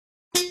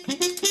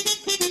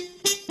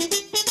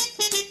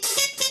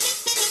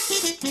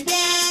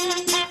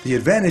The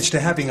advantage to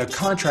having a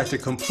contractor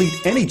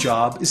complete any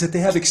job is that they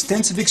have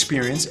extensive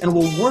experience and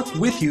will work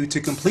with you to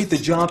complete the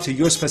job to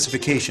your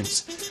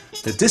specifications.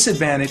 The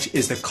disadvantage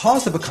is the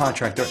cost of a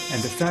contractor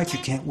and the fact you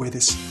can't wear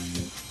this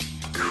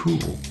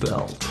cool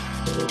belt.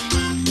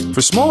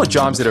 For smaller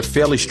jobs that are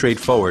fairly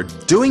straightforward,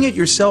 doing it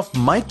yourself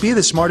might be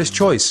the smartest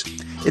choice.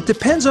 It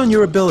depends on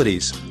your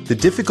abilities, the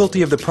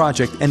difficulty of the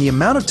project, and the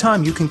amount of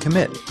time you can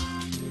commit.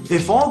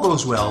 If all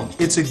goes well,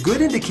 it's a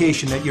good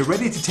indication that you're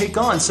ready to take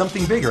on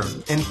something bigger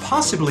and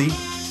possibly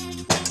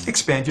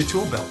expand your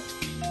tool belt.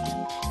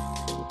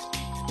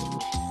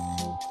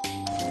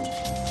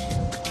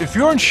 If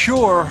you're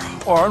unsure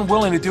or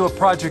unwilling to do a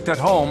project at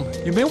home,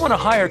 you may want to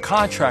hire a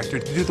contractor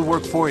to do the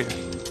work for you.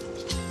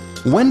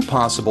 When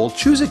possible,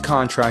 choose a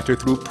contractor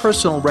through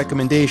personal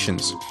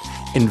recommendations.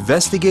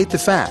 Investigate the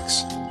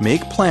facts,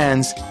 make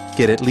plans,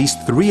 get at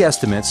least 3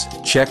 estimates,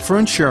 check for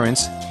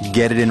insurance,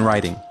 get it in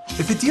writing.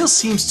 If a deal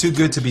seems too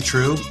good to be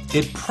true,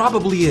 it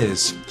probably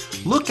is.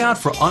 Look out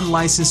for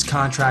unlicensed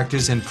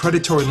contractors and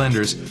predatory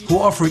lenders who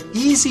offer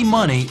easy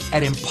money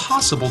at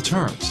impossible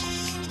terms.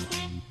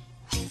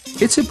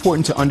 It's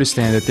important to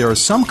understand that there are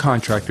some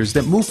contractors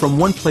that move from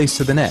one place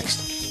to the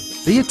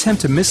next. They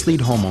attempt to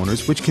mislead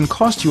homeowners, which can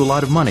cost you a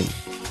lot of money.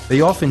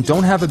 They often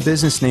don't have a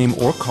business name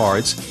or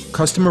cards,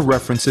 customer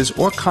references,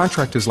 or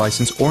contractor's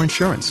license or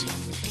insurance.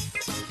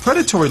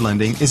 Predatory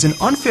lending is an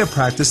unfair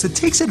practice that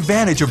takes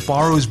advantage of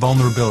borrowers'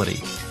 vulnerability.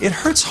 It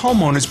hurts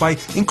homeowners by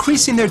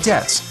increasing their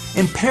debts,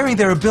 impairing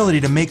their ability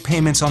to make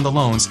payments on the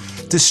loans,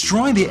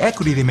 destroying the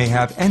equity they may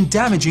have, and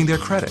damaging their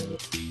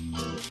credit.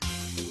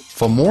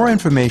 For more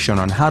information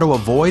on how to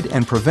avoid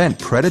and prevent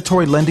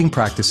predatory lending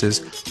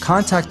practices,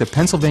 contact the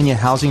Pennsylvania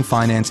Housing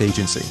Finance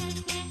Agency.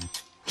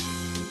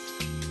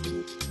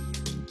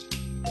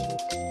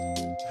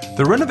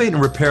 The Renovate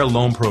and Repair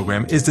Loan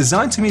Program is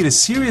designed to meet a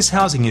serious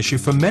housing issue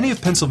for many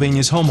of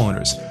Pennsylvania's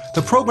homeowners.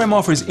 The program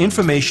offers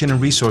information and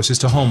resources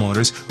to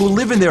homeowners who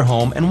live in their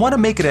home and want to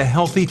make it a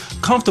healthy,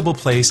 comfortable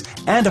place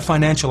and a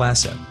financial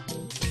asset.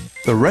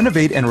 The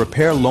Renovate and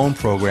Repair Loan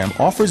Program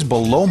offers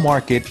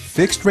below-market,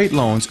 fixed-rate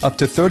loans up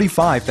to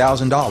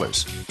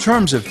 $35,000.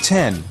 Terms of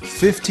 10,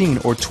 15,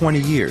 or 20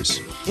 years.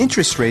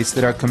 Interest rates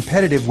that are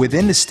competitive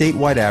within the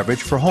statewide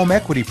average for home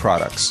equity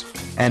products.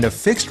 And a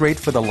fixed rate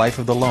for the life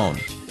of the loan.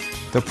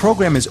 The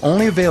program is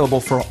only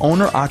available for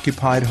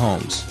owner-occupied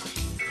homes.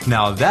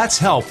 Now that's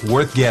help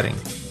worth getting.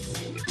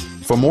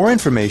 For more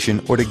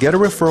information or to get a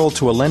referral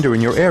to a lender in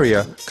your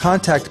area,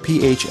 contact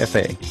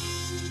PHFA.